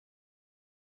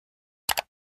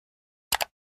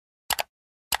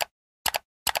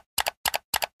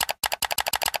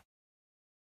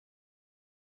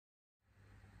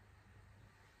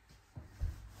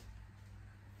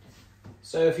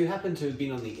So if you happen to have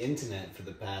been on the internet for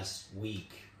the past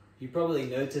week, you probably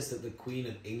noticed that the Queen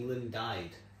of England died.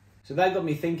 So that got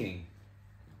me thinking,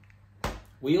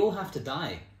 we all have to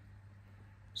die.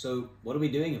 So what are we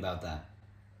doing about that?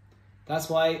 That's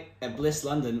why at Bliss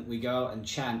London we go out and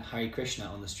chant Hare Krishna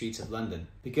on the streets of London,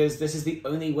 because this is the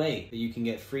only way that you can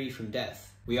get free from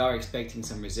death. We are expecting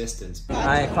some resistance.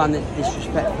 I find it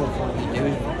disrespectful for what you're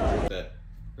doing. But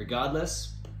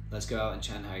regardless, let's go out and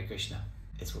chant Hare Krishna.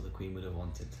 It's what the Queen would have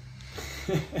wanted.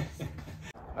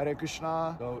 Hare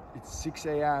Krishna. So it's 6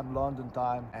 a.m. London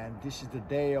time, and this is the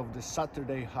day of the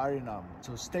Saturday Harinam.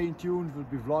 So stay tuned, we'll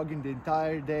be vlogging the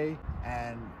entire day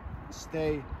and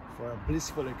stay for a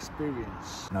blissful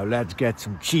experience. Now let's get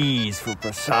some cheese for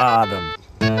prasadam.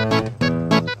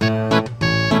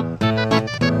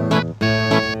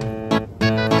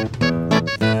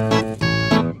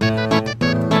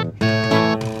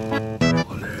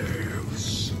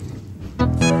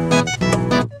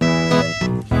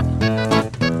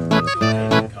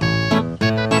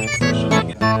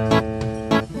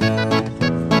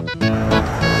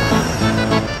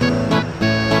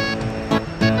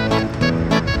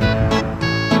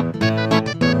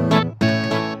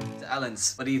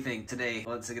 What do you think today?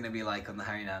 What's it going to be like on the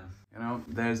Harinam? You know,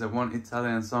 there's one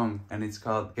Italian song and it's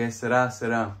called Que sera,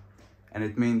 sera. And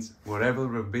it means whatever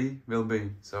will be, will be.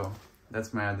 So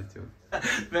that's my attitude.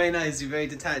 Very nice. You're very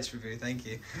detached, Prabhu. Thank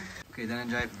you. Okay, then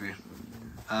enjoy, Prabhu.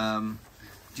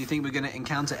 Do you think we're going to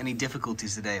encounter any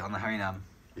difficulties today on the Harinam?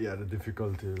 Yeah, the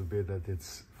difficulty will be that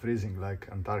it's freezing like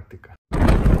Antarctica.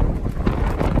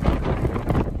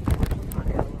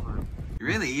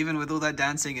 Really? Even with all that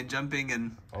dancing and jumping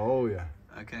and... Oh yeah.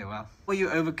 Okay, wow. Will you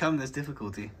overcome this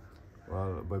difficulty?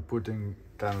 Well, by putting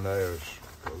 10 layers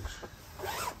close.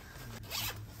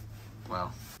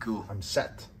 Wow, cool. I'm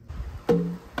set. What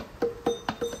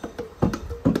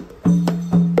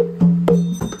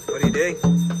are you doing?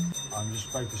 I'm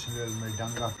just practicing a little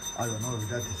Mridanga. I don't know if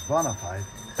that is bona fide.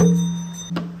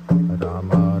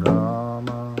 Rama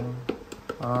Rama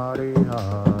Hare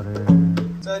Hare.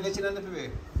 So, Nityananda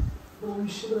Prabhu.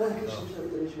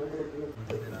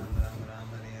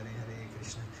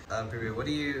 Prabhu, what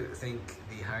do you think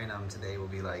the Harinam today will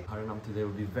be like? Harinam today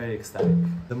will be very ecstatic.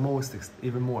 The most,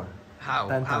 even more. How?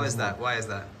 10 How times is that? more. Why is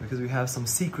that? Because we have some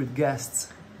secret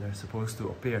guests. They're supposed to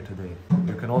appear today.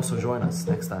 You can also join us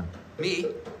next time. Me?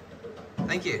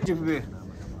 Thank you. Prabhu.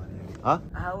 Huh?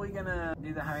 How are we gonna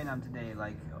do the Harinam today?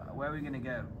 Like, where are we gonna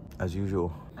go? As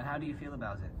usual. And how do you feel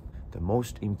about it? The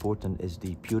most important is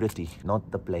the purity, not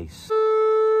the place.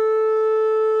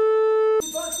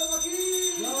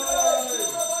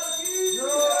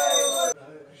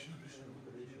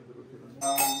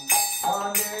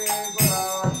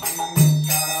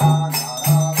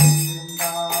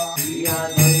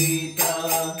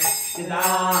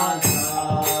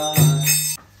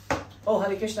 Oh,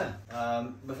 Hare Krishna.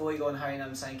 Before we go on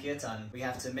Harinam Sankirtan, we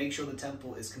have to make sure the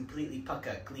temple is completely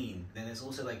pakka, clean. Then it's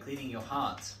also like cleaning your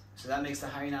heart. So that makes the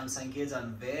Harinam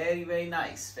Sankirtan very, very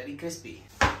nice, very crispy.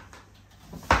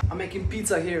 I'm making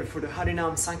pizza here for the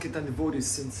Harinam Sankirtan devotees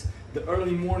since the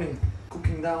early morning,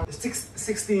 cooking down the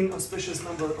 16 auspicious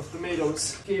number of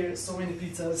tomatoes. Here, so many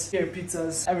pizzas. Here,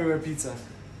 pizzas. Everywhere, pizza.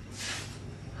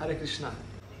 Hare Krishna.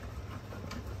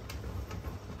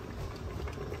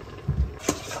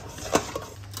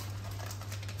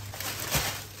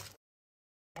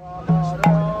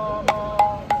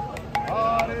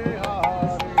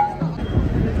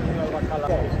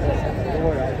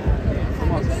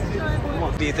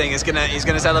 Do you think he's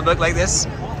gonna sell a book like this?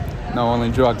 No, only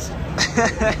drugs. Why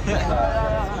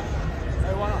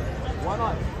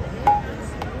not?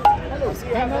 Hello, so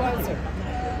you have no answer.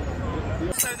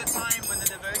 So the time when the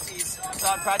devotees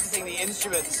start practicing the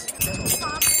instruments.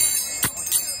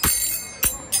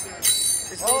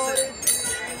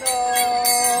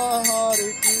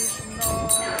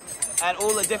 And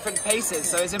all the different paces,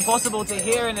 so it's impossible to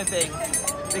hear anything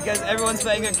because everyone's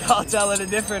playing a cartel in a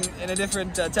different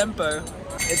tempo.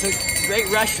 It's a great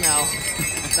rush now.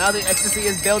 Now the ecstasy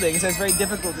is building, so it's very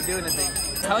difficult to do anything.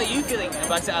 How are you feeling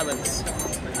about the islands?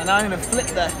 And now I'm gonna flip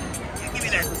the. Give me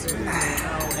that.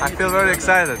 I feel very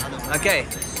excited. Okay.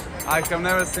 I have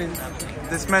never seen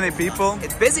this many people.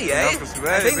 It's busy, eh? It's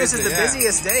very I think this is busy, the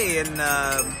busiest day in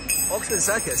Oxford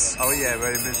Circus. Oh yeah,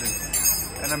 very busy.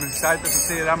 And I'm excited to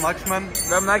see Ram Lakshman.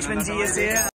 Ram Lakshman ji is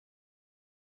here.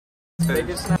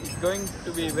 It's going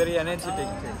to be very energetic.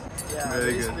 Yeah,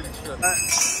 very good.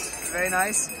 Very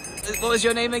nice. What was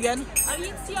your name again?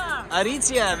 Aritzia.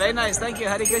 Aritzia, very nice. Thank you,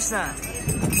 Hare Krishna.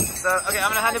 So, okay, I'm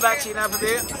gonna hand it back to you now,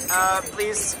 Prabhu.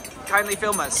 Please kindly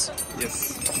film us.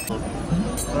 Yes.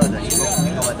 Further, you go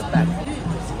at the back.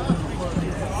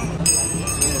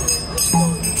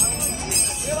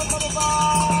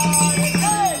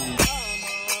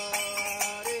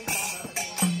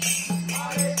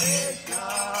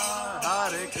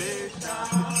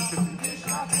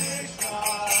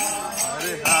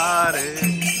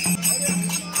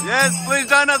 Yes, please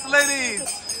join us,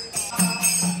 ladies.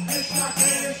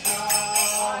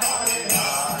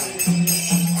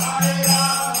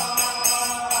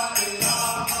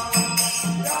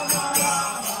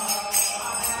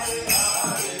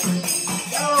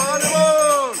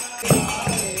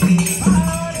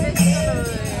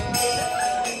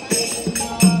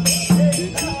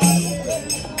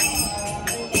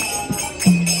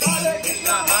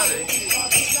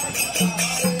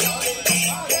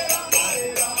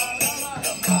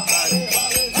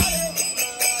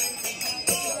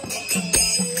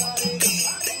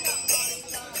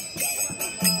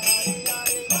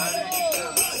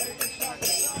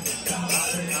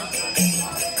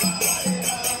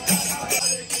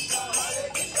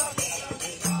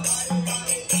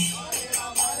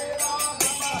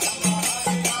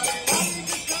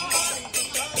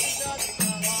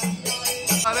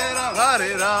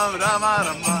 Hare Ram, Rama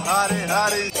Rama, Hare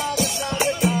Hare.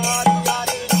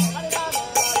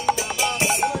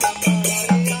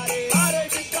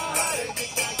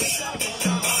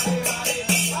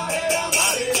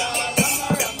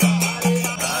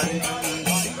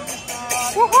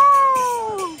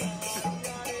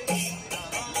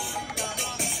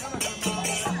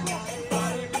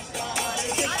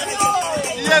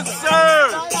 Yes,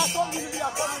 sir!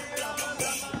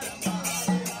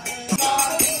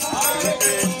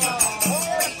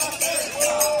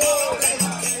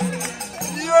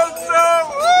 Yes, sir!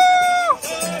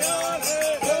 Woo!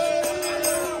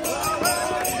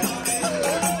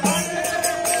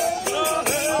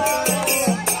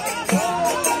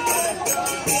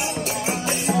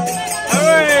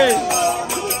 Hooray!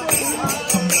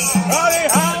 Hare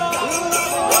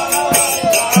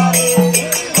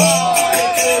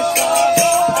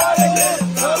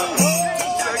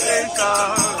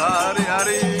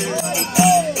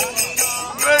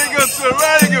Very good, sir,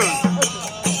 very good.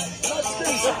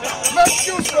 Let's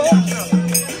go, sir.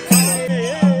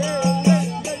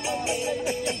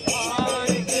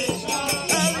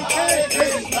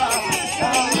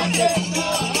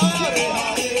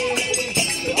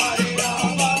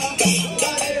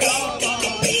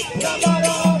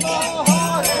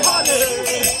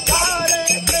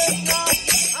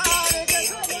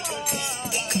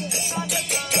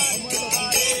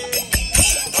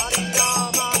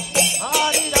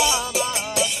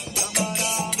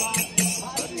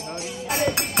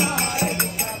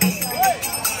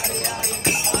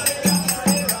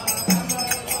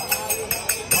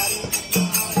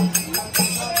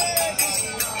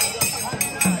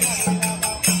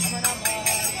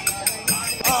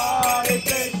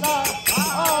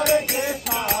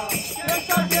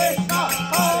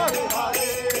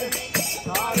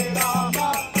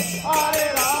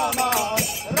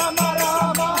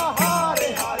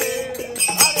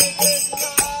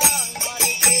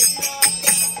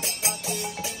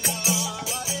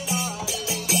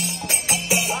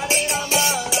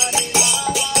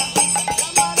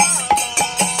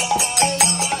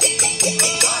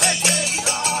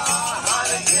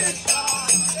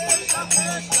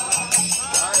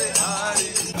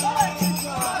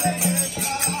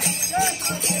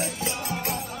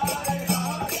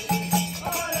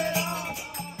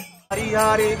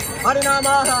 Hare Hare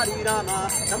Rama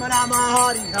Rama Rama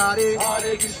Hare Hare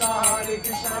Hare Krishna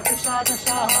Krishna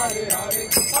Krishna Hare Hare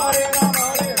Hare Rama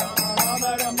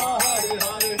Rama Rama Hare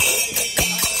Hare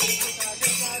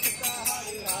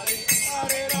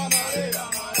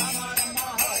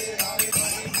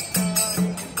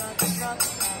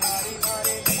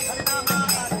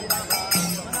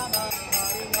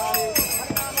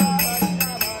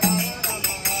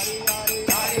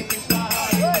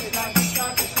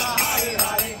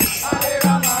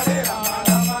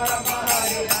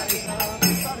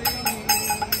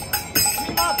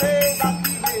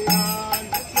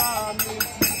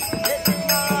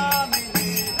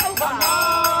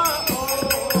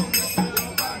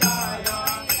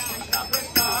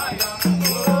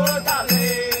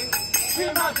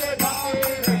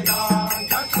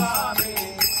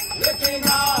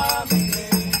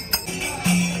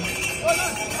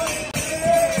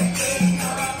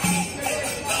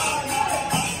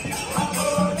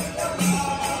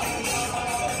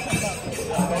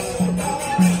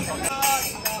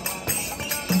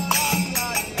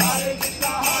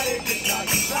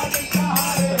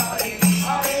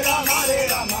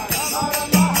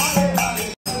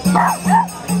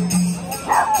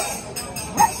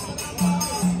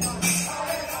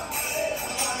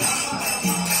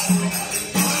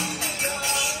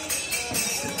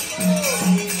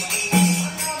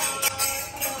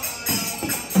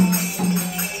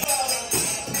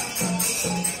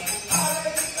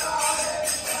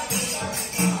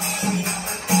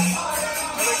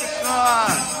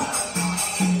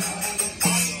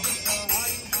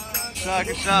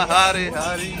Krishna Krishna Hare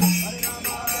Hare.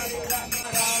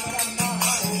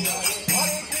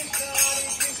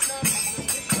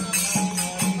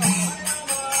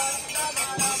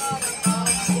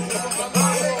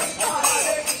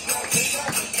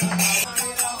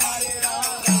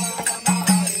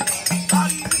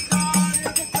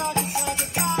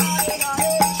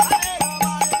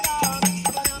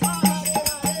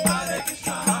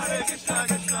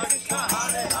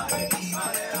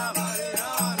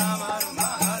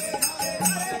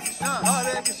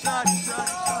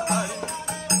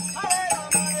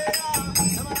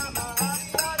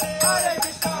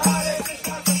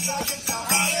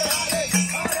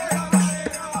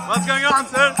 What's going on,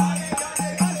 sir?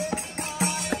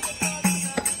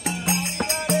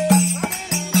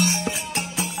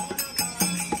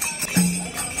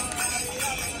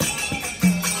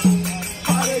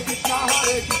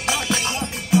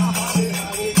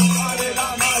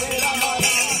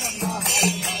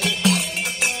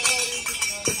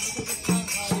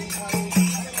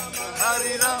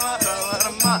 Hare Rama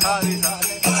Rama Hare Hare.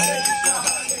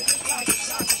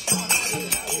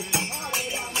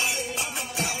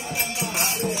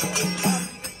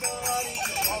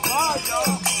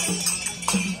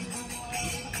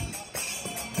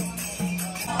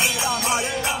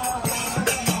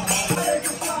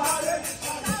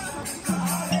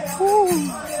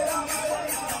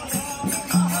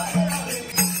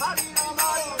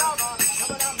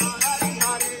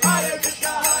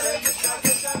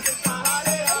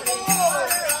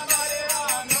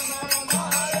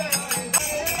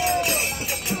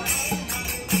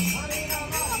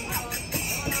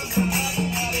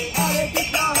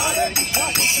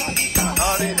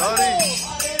 Hare Hare.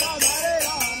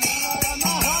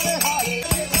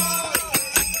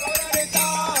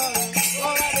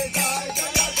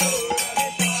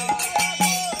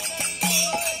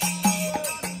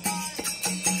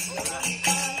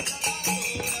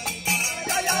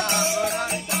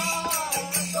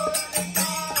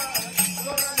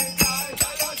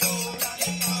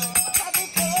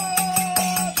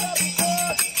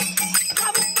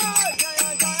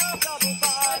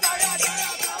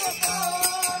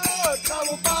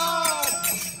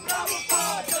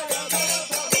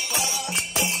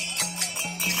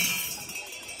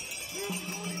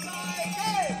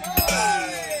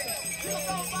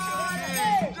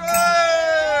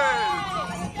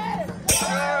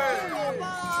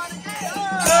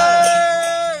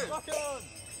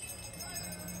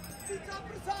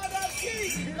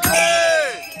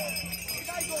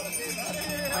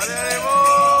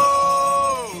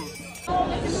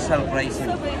 Celebrating.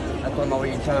 I don't know what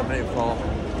you celebrate for.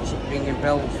 It's ringing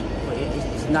bells, but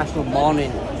it's national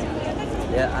mourning.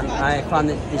 Yeah, and I find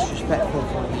it disrespectful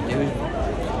for what you're doing.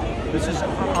 This is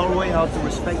our way how to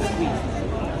respect the Queen.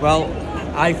 Well,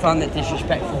 I find it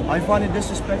disrespectful. I find it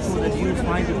disrespectful that you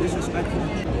find it disrespectful.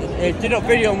 Do not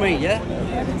video me, yeah?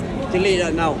 Delete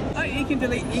that now. You can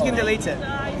delete it.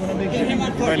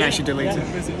 Don't actually delete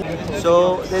it.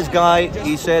 So this guy,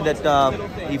 he said that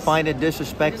he find it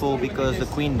disrespectful because the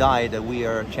Queen died, that we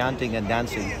are chanting and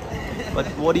dancing. But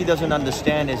what he doesn't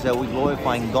understand is that we're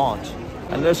glorifying God.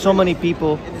 And there's so many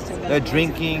people that are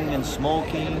drinking and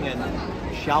smoking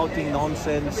and shouting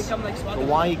nonsense. So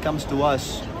why he comes to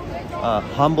us,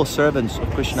 humble servants of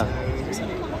Krishna?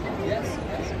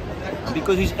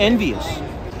 Because he's envious.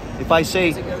 If I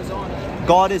say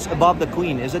God is above the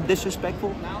Queen, is it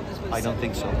disrespectful? I don't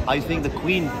think so. I think the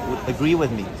Queen would agree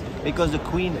with me, because the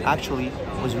Queen actually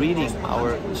was reading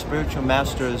our spiritual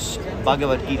master's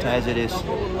Bhagavad Gita as it is,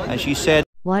 and she said,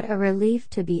 "What a relief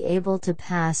to be able to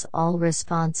pass all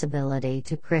responsibility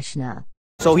to Krishna."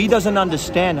 So he doesn't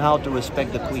understand how to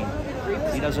respect the Queen.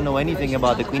 He doesn't know anything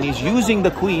about the Queen. He's using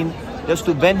the Queen just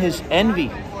to vent his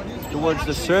envy towards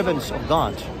the servants of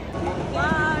God.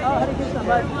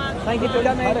 Thank you for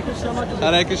coming.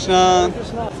 Hare Krishna.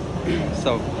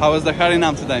 So, how was the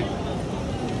Harinam today?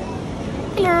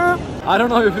 I don't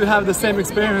know if you have the same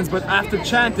experience, but after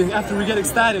chanting, after we get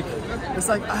ecstatic, it's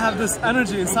like I have this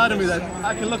energy inside of me that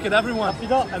I can look at everyone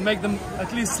and make them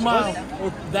at least smile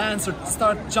or dance or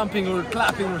start jumping or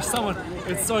clapping or someone.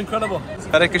 It's so incredible.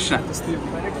 Hare Krishna.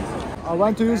 I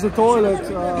went to use the toilet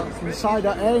inside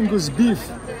the Angus beef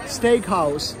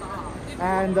steakhouse,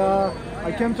 and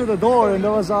I came to the door and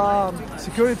there was a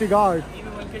security guard,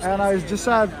 and I just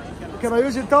said, "Can I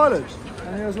use your toilet?"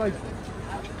 And he was like,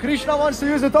 "Krishna wants to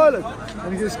use the toilet,"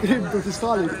 and he screamed to his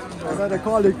colleague. And then a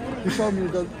colleague, he showed me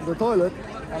the toilet,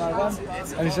 and I went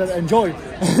and he said, "Enjoy."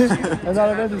 And then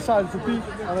I went inside to pee,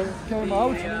 and I came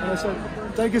out and I said,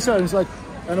 "Thank you, sir." And he's like,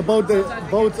 and about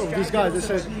both of these guys, they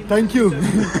said, "Thank you."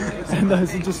 And I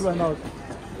just went out.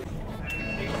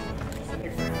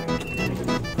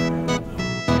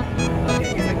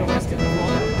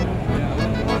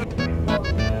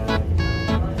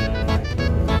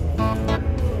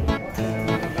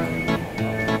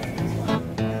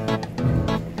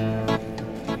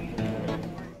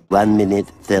 1 minute,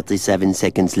 37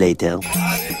 seconds later.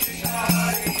 Clap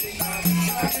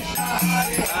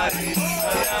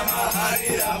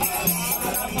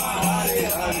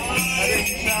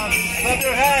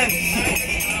your hands.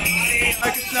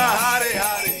 Hare Krishna, Hare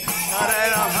Hare,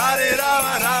 Hare Rama, Hare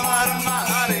Rama, Rama Rama,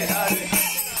 Hare Hare.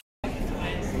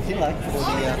 Feel like for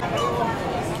the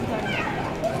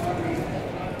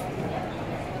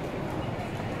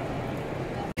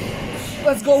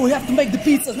Let's go, we have to make the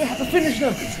pizzas, we have to finish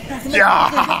them.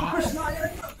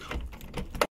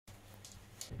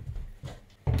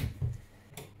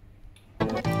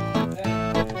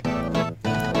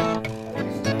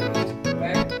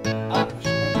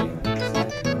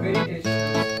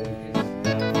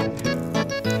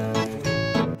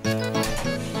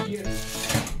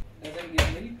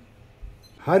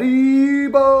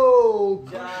 Haribo!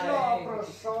 Krishna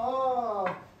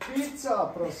Prasad!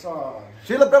 Pizza Prasad!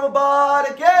 Srila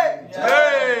Prabhupada ki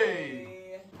Jai!